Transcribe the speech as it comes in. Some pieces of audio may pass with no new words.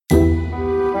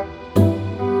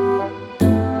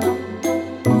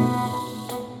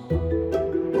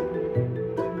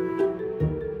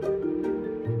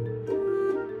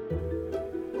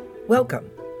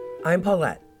Welcome. I'm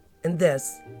Paulette, and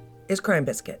this is Crime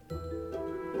Biscuit.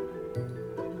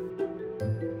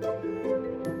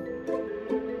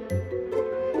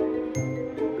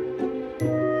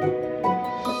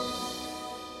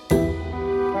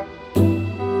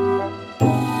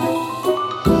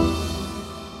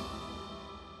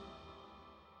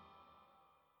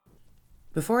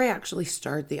 Before I actually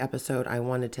start the episode, I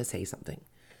wanted to say something.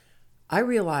 I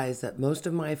realize that most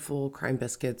of my full Crime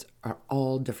Biscuits are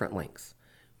all different lengths.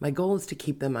 My goal is to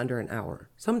keep them under an hour.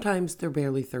 Sometimes they're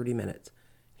barely 30 minutes.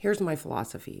 Here's my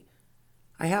philosophy.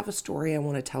 I have a story I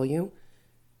want to tell you,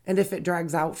 and if it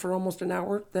drags out for almost an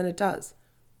hour, then it does.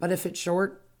 But if it's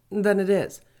short, then it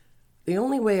is. The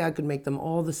only way I could make them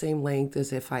all the same length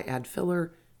is if I add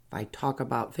filler, if I talk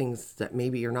about things that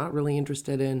maybe you're not really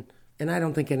interested in, and I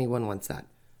don't think anyone wants that.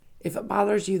 If it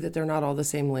bothers you that they're not all the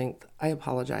same length, I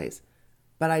apologize.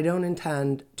 But I don't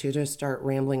intend to just start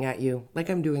rambling at you like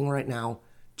I'm doing right now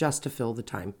just to fill the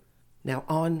time. Now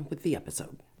on with the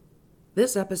episode.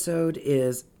 This episode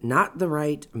is Not the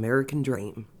Right American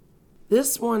Dream.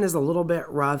 This one is a little bit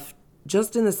rough,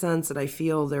 just in the sense that I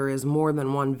feel there is more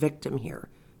than one victim here.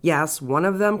 Yes, one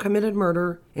of them committed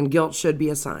murder and guilt should be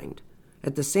assigned.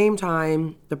 At the same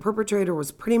time, the perpetrator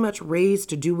was pretty much raised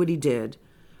to do what he did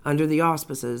under the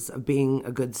auspices of being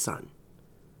a good son.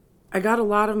 I got a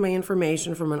lot of my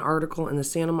information from an article in the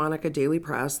Santa Monica Daily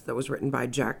Press that was written by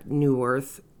Jack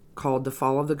Neuwirth called The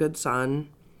Fall of the Good Son,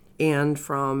 and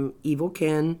from Evil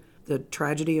Kin, The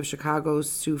Tragedy of Chicago's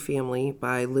Sioux Family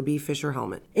by Libby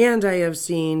Fisher-Hellman. And I have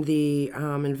seen the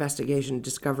investigation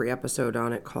discovery episode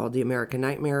on it called The American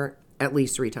Nightmare at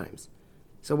least 3 times.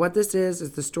 So what this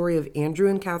is the story of Andrew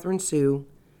and Catherine Sioux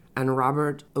and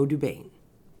Robert O'Dubain.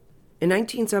 In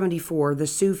 1974, the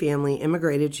Sioux family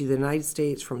immigrated to the United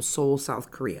States from Seoul,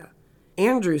 South Korea.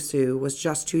 Andrew Sioux was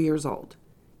just 2 years old.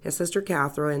 His sister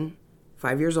Catherine,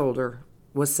 5 years older,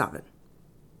 was 7.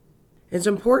 It's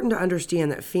important to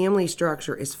understand that family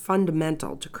structure is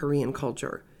fundamental to Korean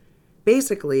culture.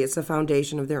 Basically, it's the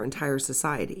foundation of their entire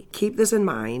society. Keep this in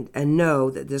mind and know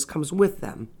that this comes with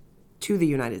them to the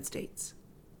United States.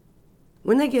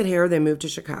 When they get here, they move to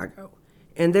Chicago.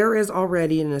 And there is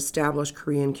already an established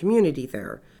Korean community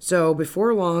there. So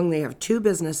before long, they have 2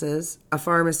 businesses, a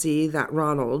pharmacy that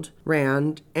Ronald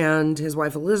ran, and his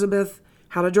wife Elizabeth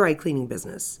had a dry cleaning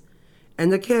business.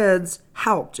 And the kids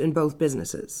helped in both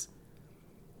businesses.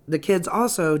 The kids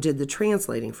also did the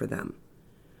translating for them.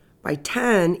 By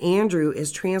 10, Andrew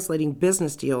is translating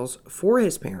business deals for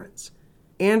his parents.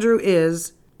 Andrew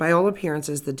is, by all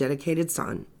appearances, the dedicated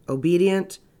son,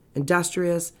 obedient,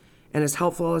 industrious, and as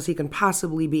helpful as he can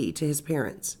possibly be to his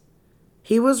parents.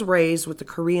 He was raised with the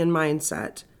Korean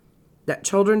mindset that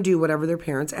children do whatever their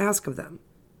parents ask of them.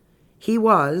 He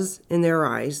was, in their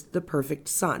eyes, the perfect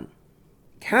son.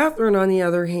 Catherine, on the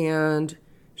other hand,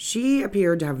 she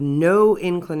appeared to have no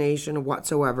inclination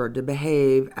whatsoever to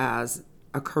behave as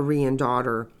a Korean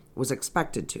daughter was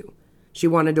expected to. She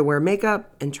wanted to wear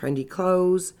makeup and trendy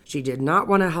clothes. She did not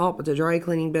want to help with the dry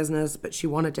cleaning business, but she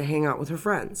wanted to hang out with her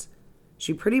friends.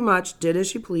 She pretty much did as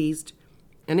she pleased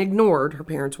and ignored her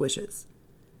parents' wishes.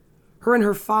 Her and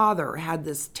her father had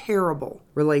this terrible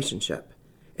relationship.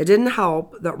 It didn't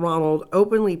help that Ronald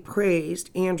openly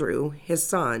praised Andrew, his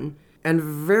son, and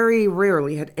very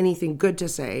rarely had anything good to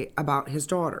say about his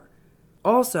daughter.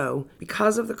 Also,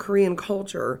 because of the Korean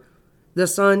culture, the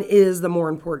son is the more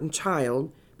important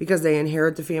child because they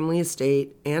inherit the family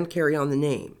estate and carry on the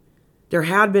name. There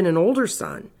had been an older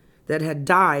son that had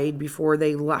died before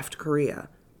they left Korea.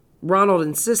 Ronald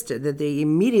insisted that they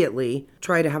immediately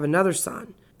try to have another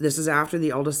son. This is after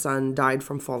the eldest son died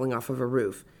from falling off of a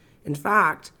roof. In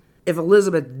fact, if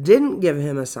Elizabeth didn't give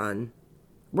him a son,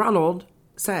 Ronald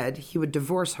said he would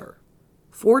divorce her.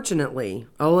 Fortunately,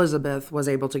 Elizabeth was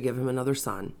able to give him another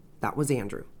son. That was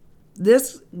Andrew.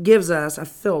 This gives us a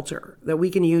filter that we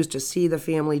can use to see the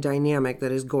family dynamic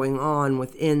that is going on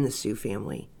within the Sioux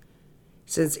family.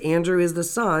 Since Andrew is the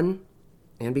son,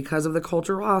 and because of the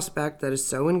cultural aspect that is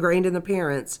so ingrained in the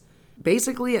parents,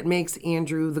 basically it makes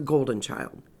Andrew the golden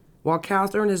child, while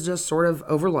Catherine is just sort of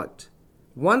overlooked.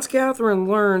 Once Catherine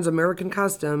learns American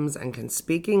customs and can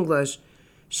speak English,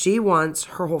 she wants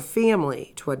her whole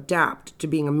family to adapt to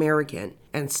being American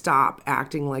and stop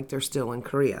acting like they're still in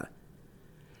Korea.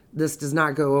 This does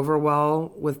not go over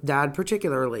well with Dad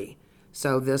particularly,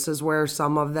 so this is where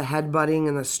some of the headbutting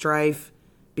and the strife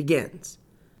begins.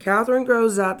 Catherine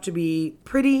grows up to be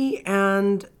pretty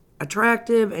and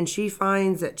attractive, and she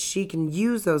finds that she can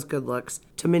use those good looks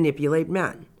to manipulate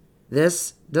men.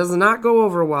 This does not go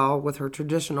over well with her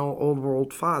traditional old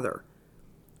world father.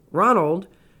 Ronald,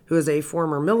 who is a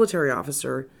former military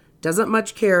officer, doesn't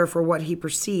much care for what he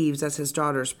perceives as his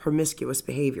daughter's promiscuous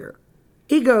behavior.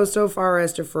 He goes so far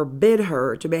as to forbid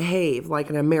her to behave like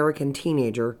an American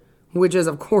teenager, which is,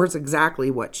 of course,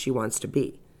 exactly what she wants to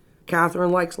be.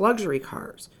 Catherine likes luxury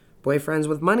cars, boyfriends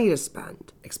with money to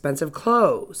spend, expensive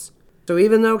clothes. So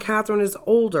even though Catherine is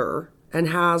older and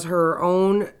has her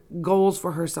own goals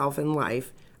for herself in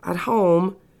life, at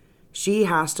home, she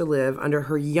has to live under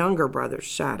her younger brother's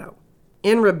shadow.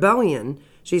 In rebellion,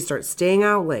 she starts staying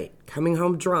out late, coming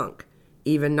home drunk,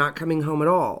 even not coming home at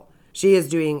all. She is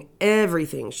doing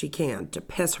everything she can to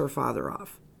piss her father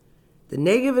off. The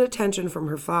negative attention from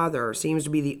her father seems to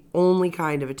be the only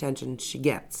kind of attention she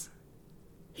gets.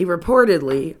 He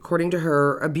reportedly, according to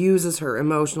her, abuses her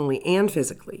emotionally and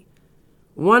physically.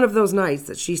 One of those nights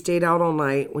that she stayed out all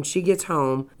night, when she gets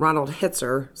home, Ronald hits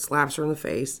her, slaps her in the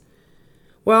face.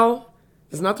 Well,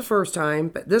 it's not the first time,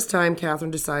 but this time Catherine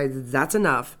decides that's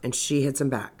enough and she hits him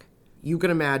back. You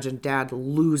can imagine Dad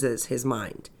loses his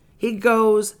mind. He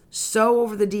goes so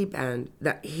over the deep end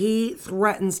that he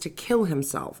threatens to kill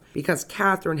himself because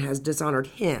Catherine has dishonored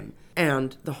him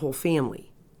and the whole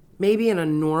family. Maybe in a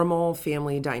normal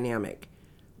family dynamic,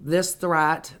 this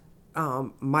threat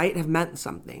might have meant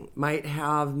something, might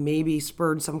have maybe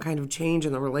spurred some kind of change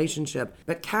in the relationship.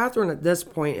 But Catherine at this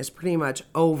point is pretty much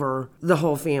over the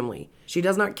whole family. She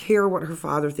does not care what her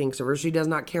father thinks of her. She does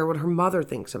not care what her mother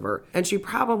thinks of her. And she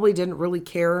probably didn't really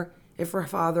care if her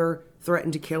father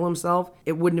threatened to kill himself.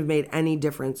 It wouldn't have made any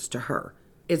difference to her.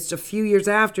 It's a few years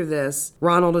after this,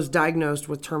 Ronald is diagnosed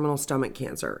with terminal stomach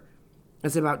cancer.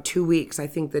 It's about 2 weeks, I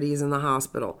think, that he's in the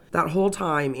hospital. That whole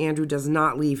time, Andrew does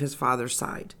not leave his father's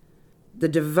side. The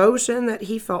devotion that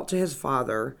he felt to his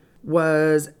father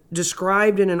was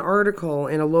described in an article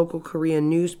in a local Korean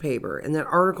newspaper, and that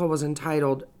article was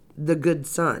entitled The Good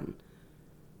Son.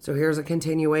 So here's a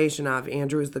continuation of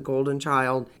Andrew is the golden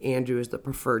child, Andrew is the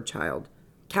preferred child.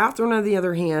 Catherine, on the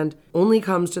other hand, only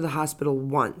comes to the hospital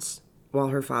once while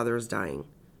her father is dying.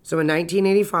 So in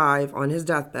 1985, on his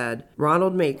deathbed,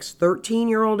 Ronald makes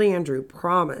 13-year-old Andrew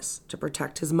promise to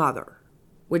protect his mother,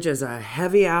 which is a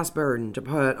heavy-ass burden to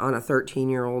put on a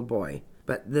 13-year-old boy.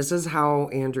 But this is how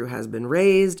Andrew has been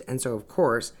raised, and so, of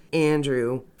course,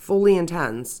 Andrew fully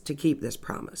intends to keep this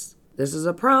promise. This is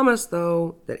a promise,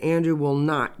 though, that Andrew will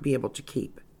not be able to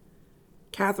keep.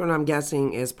 Catherine, I'm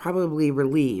guessing, is probably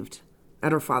relieved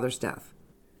at her father's death.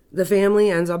 The family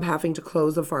ends up having to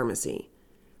close the pharmacy.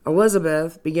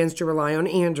 Elizabeth begins to rely on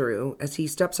Andrew as he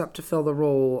steps up to fill the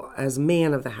role as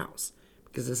man of the house,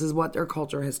 because this is what their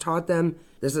culture has taught them.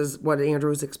 This is what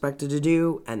Andrew is expected to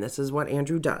do, and this is what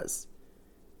Andrew does.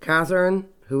 Catherine,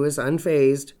 who is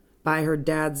unfazed by her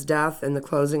dad's death and the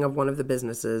closing of one of the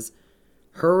businesses,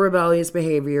 her rebellious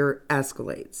behavior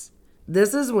escalates.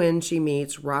 This is when she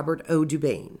meets Robert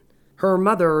O'Dubain. Her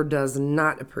mother does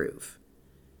not approve.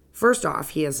 First off,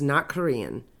 he is not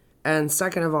Korean, and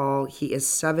second of all, he is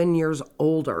 7 years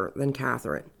older than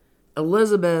Catherine.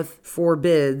 Elizabeth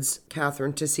forbids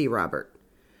Catherine to see Robert,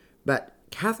 but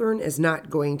Catherine is not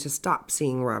going to stop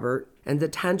seeing Robert, and the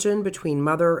tension between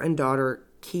mother and daughter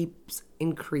keeps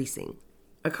increasing.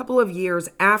 A couple of years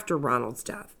after Ronald's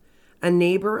death, a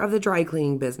neighbor of the dry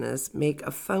cleaning business make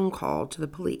a phone call to the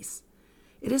police.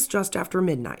 It is just after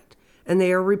midnight, and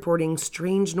they are reporting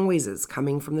strange noises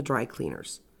coming from the dry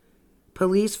cleaners.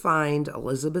 Police find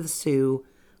Elizabeth Sue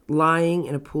lying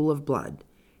in a pool of blood,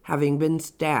 having been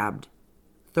stabbed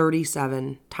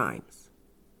 37 times.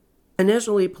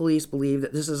 Initially, police believe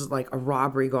that this is like a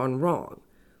robbery gone wrong.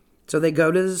 So they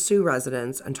go to the Sue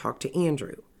residence and talk to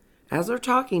Andrew. As they're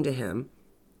talking to him,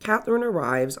 Catherine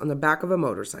arrives on the back of a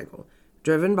motorcycle,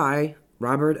 driven by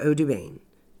Robert O'Dubain.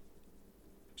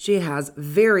 She has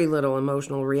very little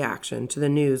emotional reaction to the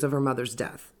news of her mother's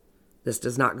death. This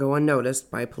does not go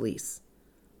unnoticed by police.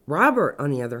 Robert, on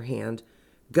the other hand,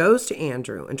 goes to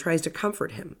Andrew and tries to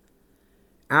comfort him.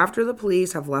 After the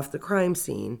police have left the crime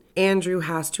scene, Andrew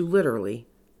has to literally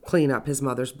clean up his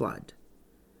mother's blood.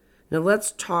 Now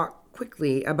let's talk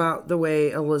quickly about the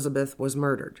way Elizabeth was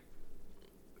murdered.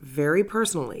 Very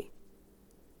personally,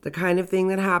 the kind of thing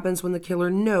that happens when the killer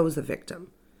knows the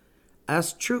victim.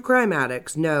 Us true crime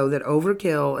addicts know that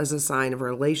overkill is a sign of a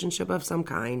relationship of some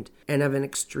kind and of an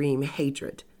extreme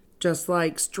hatred. Just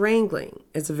like strangling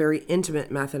is a very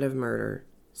intimate method of murder,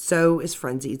 so is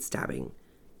frenzied stabbing.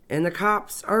 And the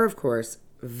cops are, of course,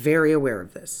 very aware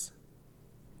of this.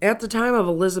 At the time of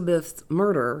Elizabeth's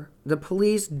murder, the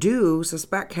police do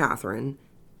suspect Catherine.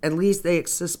 At least they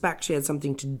suspect she had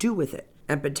something to do with it,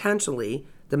 and potentially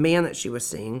the man that she was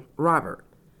seeing, Robert.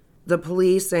 The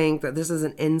police think that this is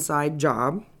an inside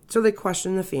job, so they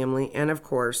question the family, and of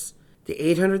course, the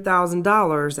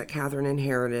 $800,000 that Catherine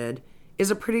inherited is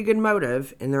a pretty good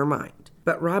motive in their mind.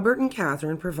 But Robert and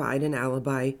Catherine provide an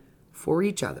alibi for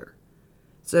each other.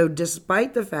 So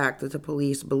despite the fact that the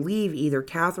police believe either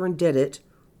Catherine did it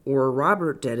or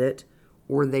Robert did it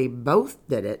or they both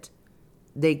did it,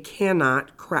 they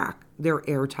cannot crack their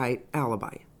airtight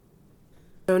alibi.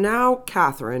 So now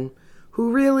Catherine,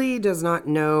 who really does not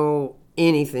know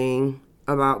anything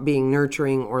about being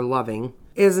nurturing or loving,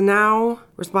 is now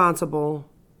responsible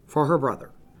for her brother.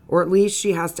 Or at least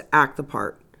she has to act the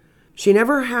part. She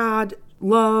never had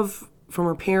love from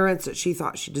her parents that she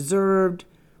thought she deserved,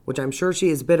 which I'm sure she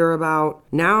is bitter about.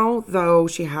 Now, though,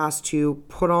 she has to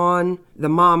put on the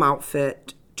mom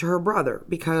outfit to her brother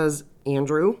because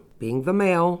Andrew, being the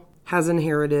male, has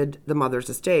inherited the mother's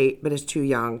estate, but is too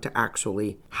young to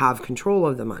actually have control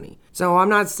of the money. So I'm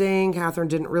not saying Catherine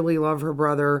didn't really love her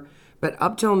brother, but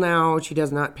up till now, she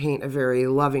does not paint a very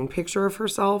loving picture of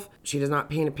herself. She does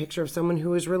not paint a picture of someone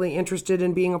who is really interested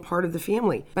in being a part of the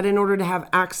family. But in order to have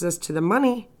access to the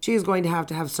money, she is going to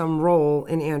have some role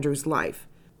in Andrew's life.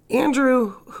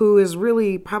 Andrew, who is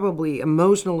really probably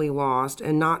emotionally lost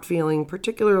and not feeling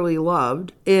particularly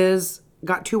loved, is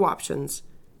got two options: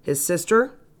 his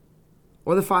sister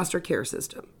or the foster care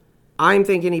system. I'm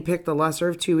thinking he picked the lesser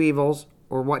of two evils,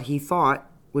 or what he thought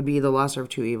would be the lesser of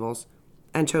two evils,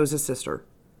 and chose his sister.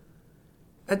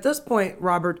 At this point,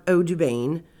 Robert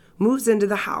O'Dubain moves into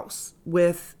the house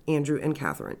with Andrew and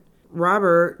Catherine.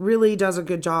 Robert really does a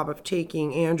good job of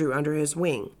taking Andrew under his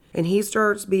wing, and he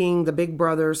starts being the big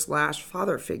brother /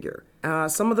 father figure.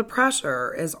 Some of the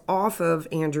pressure is off of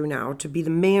Andrew now to be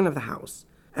the man of the house.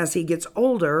 As he gets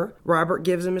older, Robert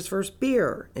gives him his first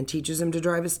beer and teaches him to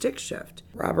drive a stick shift.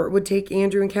 Robert would take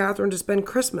Andrew and Catherine to spend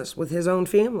Christmas with his own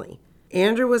family.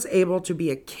 Andrew was able to be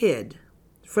a kid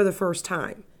for the first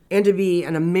time, and to be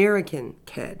an American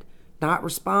kid, not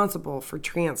responsible for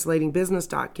translating business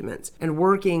documents and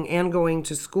working and going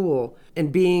to school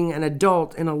and being an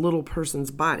adult in a little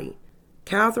person's body.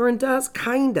 Catherine does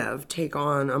kind of take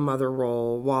on a mother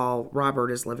role while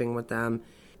Robert is living with them,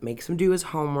 makes him do his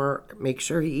homework, makes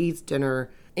sure he eats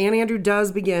dinner, and Andrew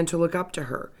does begin to look up to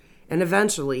her, and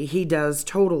eventually he does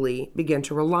totally begin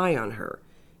to rely on her.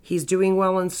 He's doing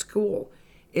well in school.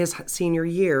 His senior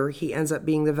year, he ends up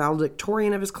being the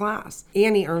valedictorian of his class,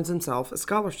 and he earns himself a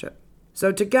scholarship.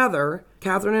 So together,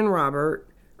 Catherine and Robert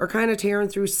are kind of tearing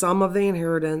through some of the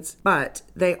inheritance, but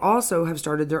they also have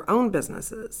started their own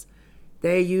businesses.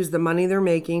 They use the money they're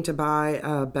making to buy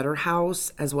a better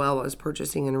house, as well as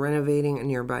purchasing and renovating a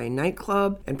nearby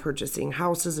nightclub and purchasing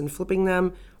houses and flipping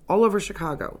them all over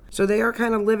Chicago. So they are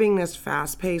kind of living this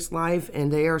fast-paced life, and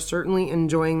they are certainly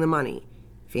enjoying the money.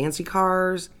 Fancy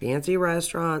cars, fancy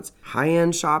restaurants,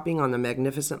 high-end shopping on the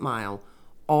Magnificent Mile,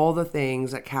 all the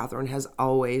things that Catherine has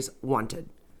always wanted.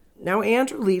 Now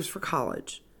Andrew leaves for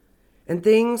college, and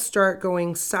things start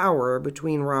going sour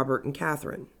between Robert and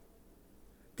Catherine.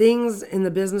 Things in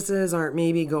the businesses aren't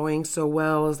maybe going so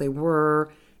well as they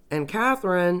were, and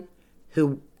Catherine,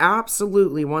 who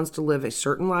absolutely wants to live a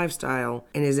certain lifestyle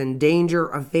and is in danger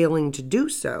of failing to do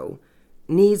so,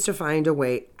 needs to find a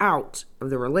way out of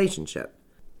the relationship.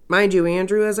 Mind you,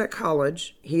 Andrew is at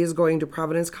college. He is going to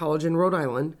Providence College in Rhode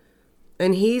Island,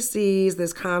 and he sees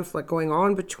this conflict going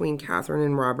on between Catherine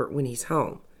and Robert when he's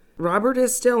home. Robert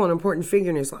is still an important figure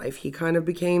in his life. He kind of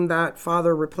became that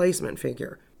father replacement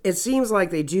figure. It seems like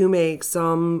they do make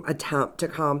some attempt to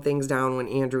calm things down when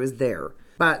Andrew is there.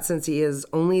 But since he is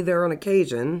only there on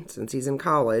occasion, since he's in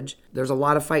college, there's a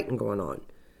lot of fighting going on.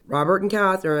 Robert and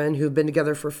Catherine, who've been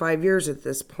together for 5 years at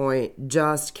this point,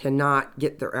 just cannot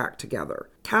get their act together.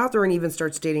 Catherine even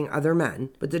starts dating other men,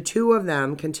 but the two of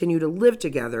them continue to live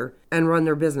together and run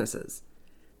their businesses.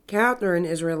 Catherine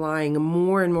is relying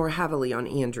more and more heavily on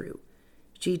Andrew.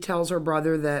 She tells her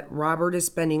brother that Robert is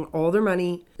spending all their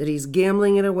money, that he's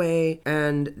gambling it away,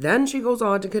 and then she goes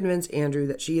on to convince Andrew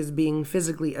that she is being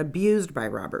physically abused by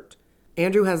Robert.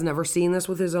 Andrew has never seen this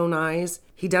with his own eyes.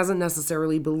 He doesn't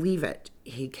necessarily believe it.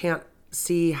 He can't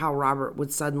see how Robert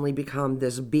would suddenly become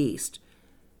this beast.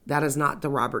 That is not the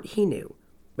Robert he knew.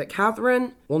 But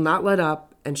Catherine will not let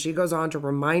up, and she goes on to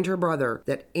remind her brother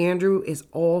that Andrew is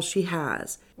all she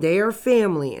has. They are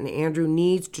family, and Andrew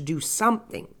needs to do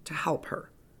something to help her.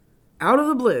 Out of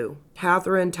the blue,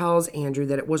 Catherine tells Andrew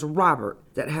that it was Robert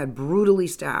that had brutally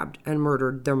stabbed and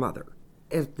murdered their mother.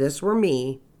 If this were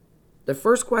me, the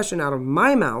first question out of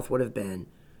my mouth would have been,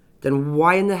 then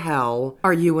why in the hell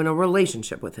are you in a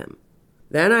relationship with him?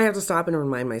 Then I have to stop and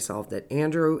remind myself that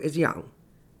Andrew is young.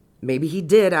 Maybe he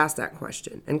did ask that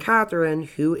question. And Catherine,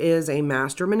 who is a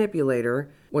master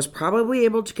manipulator, was probably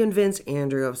able to convince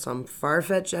Andrew of some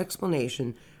far-fetched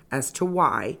explanation as to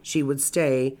why she would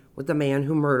stay with the man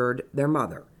who murdered their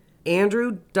mother.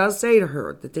 Andrew does say to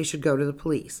her that they should go to the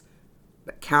police.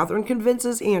 But Catherine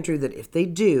convinces Andrew that if they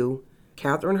do,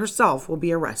 Catherine herself will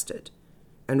be arrested.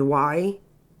 And why?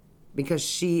 Because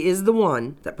she is the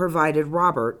one that provided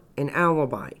Robert an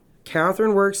alibi.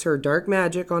 Catherine works her dark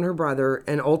magic on her brother,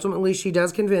 and ultimately she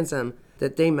does convince him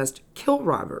that they must kill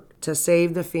Robert to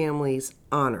save the family's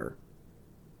honor.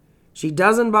 She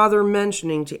doesn't bother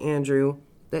mentioning to Andrew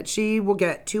that she will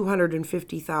get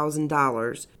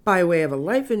 $250,000 by way of a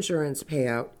life insurance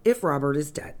payout if Robert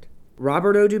is dead.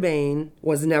 Robert O'Dubain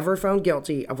was never found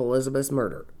guilty of Elizabeth's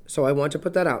murder, so I want to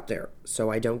put that out there so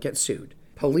I don't get sued.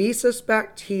 Police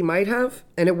suspect he might have,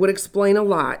 and it would explain a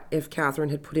lot if Catherine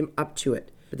had put him up to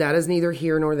it, but that is neither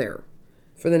here nor there.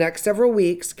 For the next several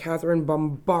weeks, Catherine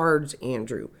bombards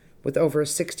Andrew with over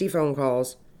 60 phone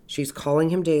calls. She's calling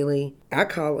him daily at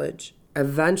college.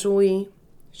 Eventually,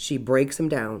 she breaks him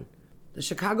down. The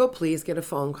Chicago police get a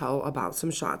phone call about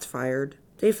some shots fired.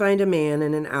 They find a man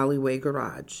in an alleyway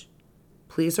garage.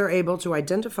 Police are able to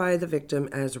identify the victim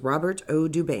as Robert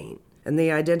O'Dubain, and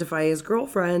they identify his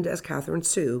girlfriend as Catherine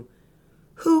Sue,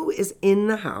 who is in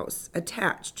the house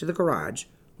attached to the garage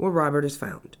where Robert is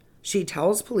found. She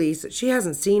tells police that she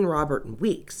hasn't seen Robert in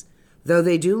weeks, though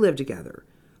they do live together,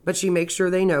 but she makes sure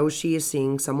they know she is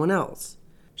seeing someone else.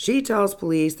 She tells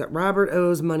police that Robert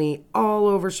owes money all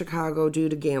over Chicago due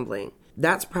to gambling.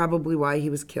 That's probably why he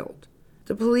was killed.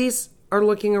 The police are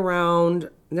looking around.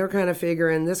 They're kind of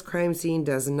figuring this crime scene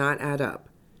does not add up.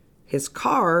 His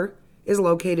car is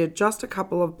located just a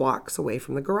couple of blocks away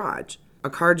from the garage. A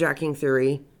carjacking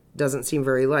theory doesn't seem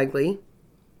very likely.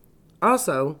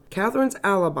 Also, Catherine's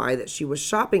alibi that she was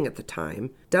shopping at the time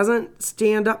doesn't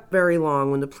stand up very long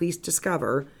when the police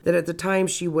discover that at the time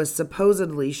she was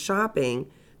supposedly shopping,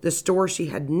 the store she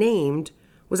had named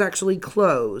was actually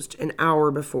closed an hour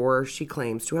before she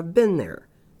claims to have been there.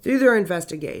 Through their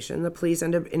investigation, the police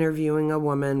end up interviewing a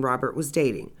woman Robert was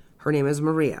dating. Her name is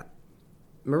Maria.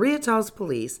 Maria tells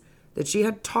police that she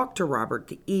had talked to Robert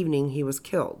the evening he was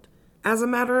killed. As a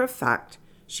matter of fact,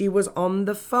 she was on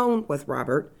the phone with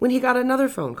Robert when he got another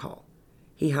phone call.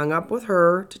 He hung up with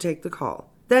her to take the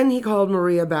call. Then he called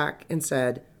Maria back and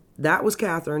said, that was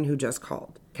Catherine who just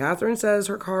called. Catherine says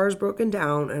her car is broken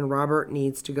down and Robert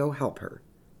needs to go help her.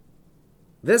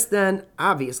 This then,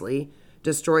 obviously,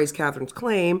 destroys Catherine's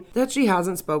claim that she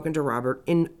hasn't spoken to Robert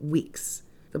in weeks.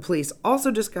 The police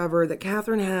also discover that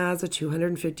Catherine has a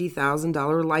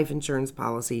 $250,000 life insurance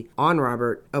policy on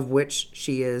Robert, of which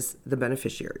she is the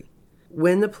beneficiary.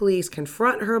 When the police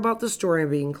confront her about the store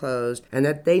being closed and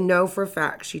that they know for a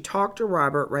fact she talked to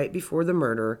Robert right before the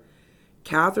murder,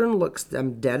 Catherine looks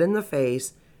them dead in the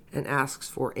face and asks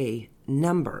for a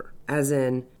number, as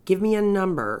in, give me a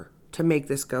number to make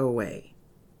this go away.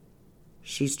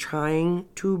 She's trying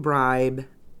to bribe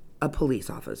a police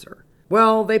officer.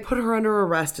 Well, they put her under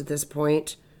arrest at this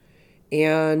point,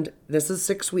 and this is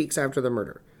 6 weeks after the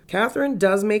murder. Catherine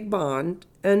does make bond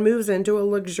and moves into a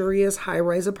luxurious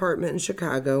high-rise apartment in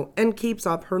Chicago and keeps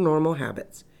up her normal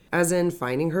habits. As in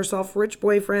finding herself rich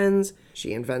boyfriends,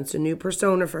 she invents a new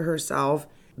persona for herself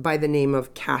by the name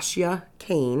of Cassia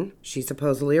Kane. She's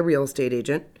supposedly a real estate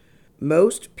agent.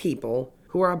 Most people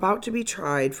who are about to be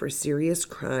tried for serious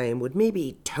crime would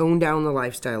maybe tone down the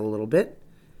lifestyle a little bit,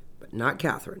 but not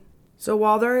Catherine. So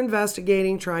while they're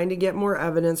investigating, trying to get more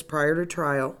evidence prior to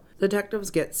trial,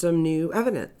 detectives get some new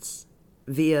evidence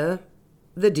via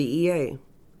the DEA.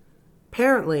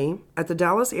 Apparently, at the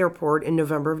Dallas airport in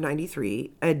November of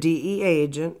 '93, a DEA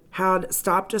agent had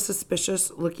stopped a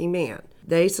suspicious-looking man.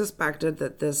 They suspected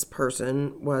that this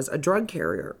person was a drug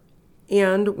carrier.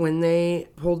 And when they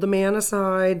pulled the man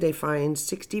aside, they find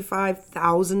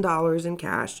 $65,000 in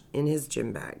cash in his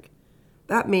gym bag.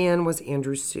 That man was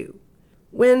Andrew Sue.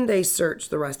 When they search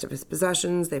the rest of his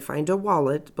possessions, they find a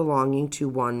wallet belonging to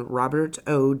one Robert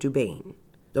O'Dubain,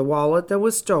 the wallet that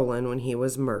was stolen when he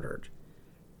was murdered.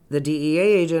 The DEA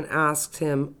agent asks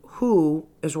him, who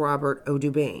is Robert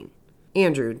O'Dubain?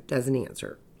 Andrew doesn't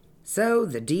answer. So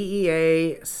the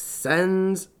DEA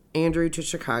sends Andrew to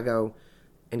Chicago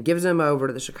and gives him over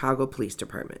to the Chicago Police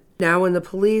Department. Now, when the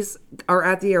police are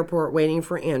at the airport waiting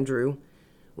for Andrew,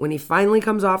 when he finally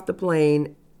comes off the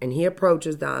plane and he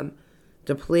approaches them,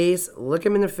 the police look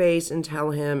him in the face and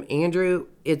tell him, Andrew,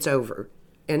 it's over.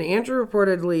 And Andrew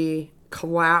reportedly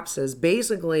collapses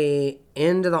basically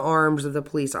into the arms of the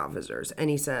police officers. And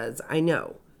he says, I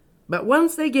know. But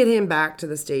once they get him back to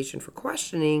the station for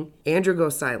questioning, Andrew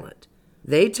goes silent.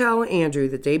 They tell Andrew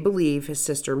that they believe his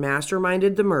sister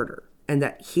masterminded the murder and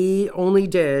that he only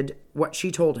did what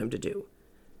she told him to do.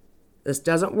 This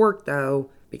doesn't work,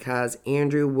 though, because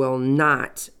Andrew will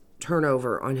not turn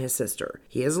over on his sister.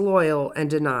 He is loyal and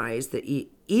denies that he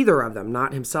either of them,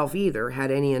 not himself either, had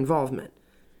any involvement.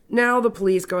 Now the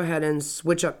police go ahead and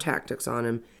switch up tactics on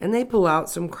him, and they pull out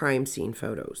some crime scene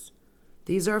photos.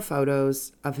 These are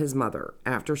photos of his mother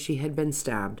after she had been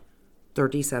stabbed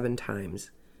 37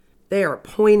 times. They are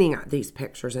pointing at these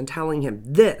pictures and telling him,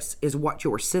 this is what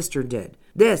your sister did.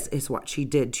 This is what she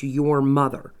did to your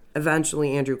mother.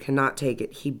 Eventually, Andrew cannot take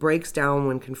it. He breaks down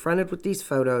when confronted with these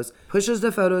photos, pushes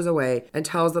the photos away, and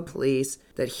tells the police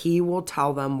that he will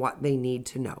tell them what they need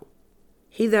to know.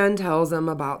 He then tells them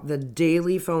about the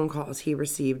daily phone calls he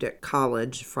received at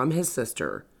college from his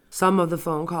sister. Some of the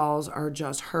phone calls are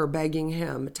just her begging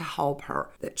him to help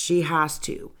her, that she has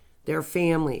to. Their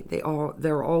family,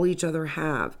 they're all each other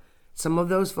have. Some of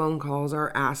those phone calls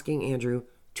are asking Andrew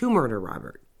to murder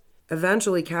Robert.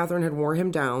 Eventually, Catherine had wore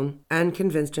him down and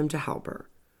convinced him to help her.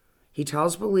 He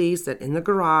tells police that in the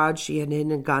garage she had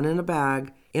hidden a gun in a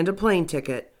bag and a plane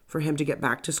ticket for him to get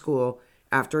back to school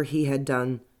after he had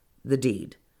done the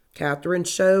deed. Catherine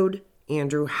showed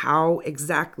Andrew how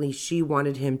exactly she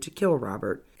wanted him to kill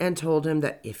Robert and told him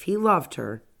that if he loved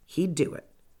her, he'd do it.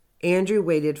 Andrew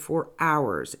waited for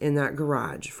hours in that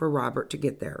garage for Robert to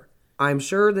get there. I'm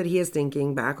sure that he is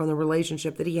thinking back on the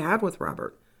relationship that he had with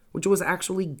Robert, which was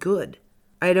actually good.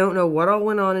 I don't know what all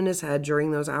went on in his head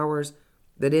during those hours,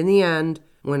 but in the end,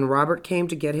 when Robert came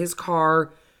to get his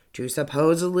car to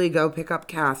supposedly go pick up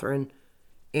Catherine,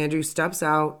 Andrew steps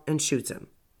out and shoots him.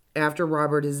 After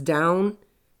Robert is down,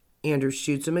 Andrew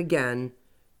shoots him again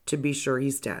to be sure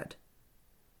he's dead.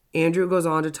 Andrew goes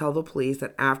on to tell the police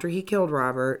that after he killed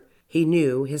Robert, he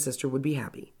knew his sister would be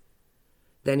happy.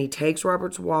 Then he takes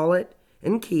Robert's wallet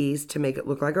and keys to make it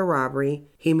look like a robbery.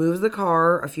 He moves the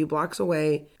car a few blocks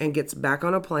away and gets back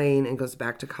on a plane and goes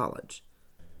back to college.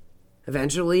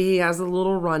 Eventually, he has a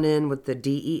little run-in with the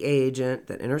DEA agent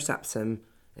that intercepts him,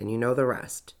 and you know the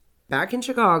rest. Back in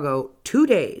Chicago, 2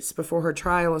 days before her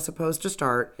trial is supposed to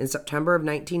start in September of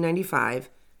 1995,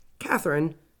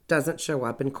 Catherine doesn't show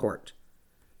up in court.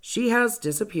 She has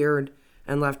disappeared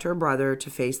and left her brother to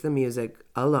face the music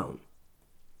alone.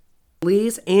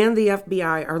 Police and the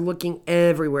FBI are looking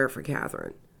everywhere for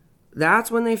Catherine.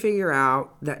 That's when they figure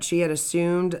out that she had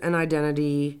assumed an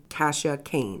identity, Kasia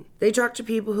Kane. They talk to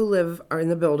people who live in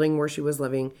the building where she was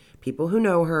living, people who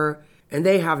know her, and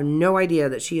they have no idea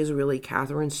that she is really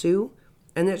Catherine Sue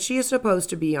and that she is supposed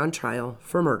to be on trial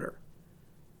for murder.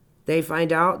 They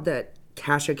find out that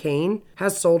Kasia Kane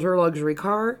has sold her luxury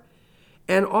car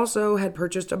and also had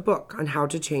purchased a book on how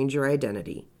to change your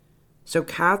identity. So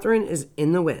Catherine is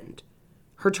in the wind.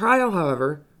 Her trial,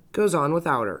 however, goes on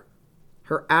without her.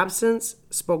 Her absence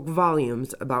spoke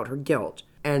volumes about her guilt,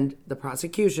 and the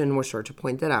prosecution was sure to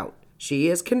point that out. She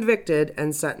is convicted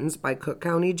and sentenced by Cook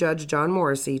County Judge John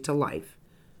Morrissey to life.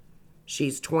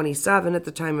 She's 27 at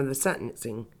the time of the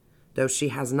sentencing, though she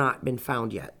has not been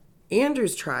found yet.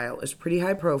 Andrew's trial is pretty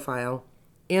high profile,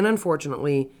 and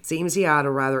unfortunately, seems he had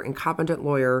a rather incompetent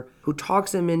lawyer who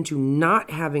talks him into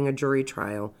not having a jury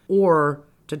trial or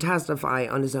to testify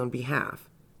on his own behalf.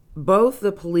 Both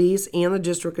the police and the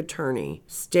district attorney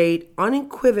state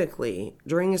unequivocally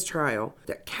during his trial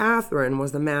that Catherine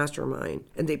was the mastermind,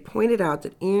 and they pointed out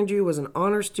that Andrew was an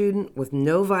honor student with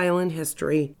no violent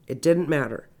history. It didn't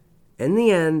matter. In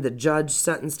the end, the judge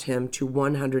sentenced him to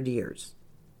 100 years.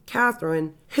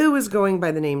 Catherine, who is going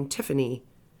by the name Tiffany,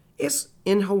 is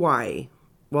in Hawaii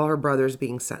while her brother's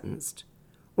being sentenced.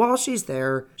 While she's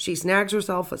there, she snags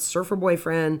herself a surfer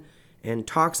boyfriend and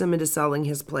talks him into selling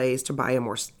his place to buy a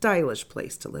more stylish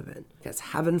place to live in. Because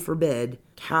heaven forbid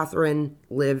Catherine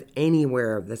live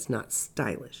anywhere that's not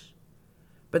stylish.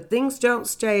 But things don't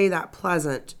stay that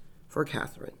pleasant for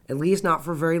Catherine, at least not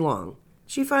for very long.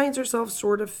 She finds herself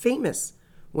sort of famous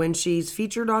when she's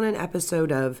featured on an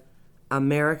episode of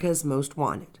America's Most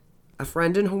Wanted. A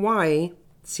friend in Hawaii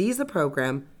sees the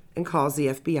program and calls the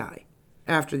FBI.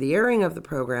 After the airing of the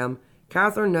program,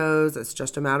 Catherine knows it's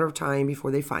just a matter of time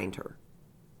before they find her.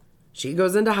 She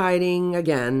goes into hiding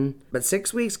again, but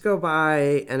 6 weeks go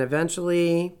by, and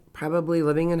eventually, probably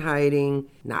living in hiding,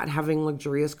 not having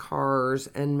luxurious cars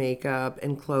and makeup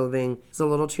and clothing is a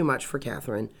little too much for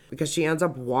Catherine, because she ends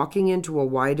up walking into a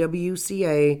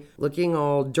YWCA looking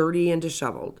all dirty and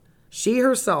disheveled. She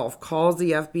herself calls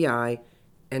the FBI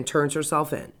and turns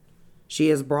herself in. She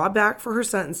is brought back for her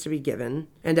sentence to be given,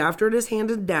 and after it is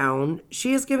handed down,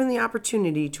 she is given the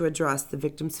opportunity to address the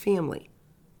victim's family.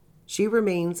 She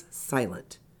remains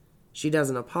silent. She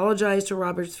doesn't apologize to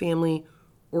Robert's family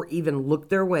or even look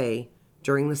their way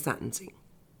during the sentencing.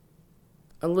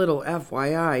 A little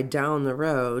FYI down the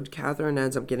road, Catherine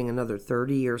ends up getting another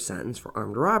 30-year sentence for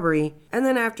armed robbery, and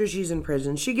then after she's in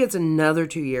prison, she gets another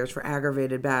 2 years for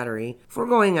aggravated battery for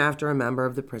going after a member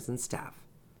of the prison staff.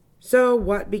 So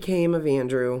what became of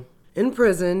Andrew? In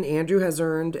prison, Andrew has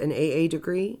earned an AA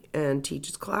degree and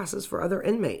teaches classes for other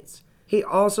inmates. He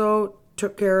also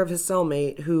took care of his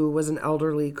cellmate, who was an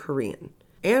elderly Korean.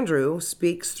 Andrew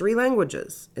speaks 3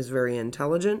 languages, is very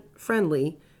intelligent,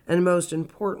 friendly, and most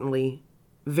importantly,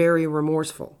 very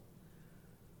remorseful.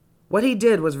 What he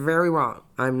did was very wrong.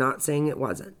 I'm not saying it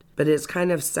wasn't, but it's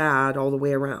kind of sad all the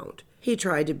way around. He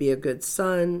tried to be a good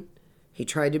son. He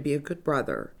tried to be a good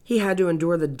brother. He had to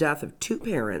endure the death of 2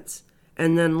 parents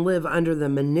and then live under the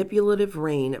manipulative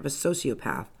reign of a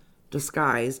sociopath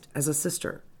disguised as a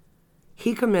sister.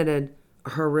 He committed a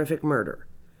horrific murder,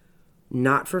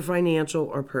 not for financial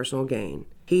or personal gain.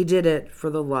 He did it for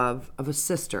the love of a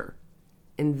sister,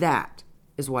 and that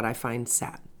is what I find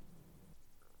sad.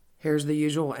 Here's the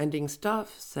usual ending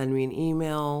stuff. Send me an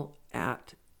email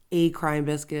at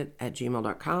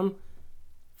acrimebiscuit@gmail.com.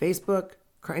 Facebook,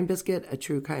 Crime Biscuit, a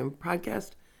true crime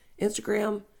podcast.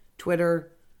 Instagram,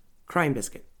 Twitter, Crime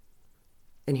Biscuit.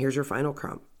 And here's your final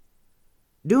crumb.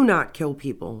 Do not kill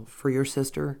people for your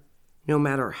sister, no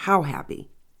matter how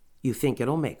happy you think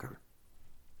it'll make her.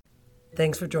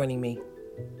 Thanks for joining me.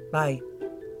 Bye.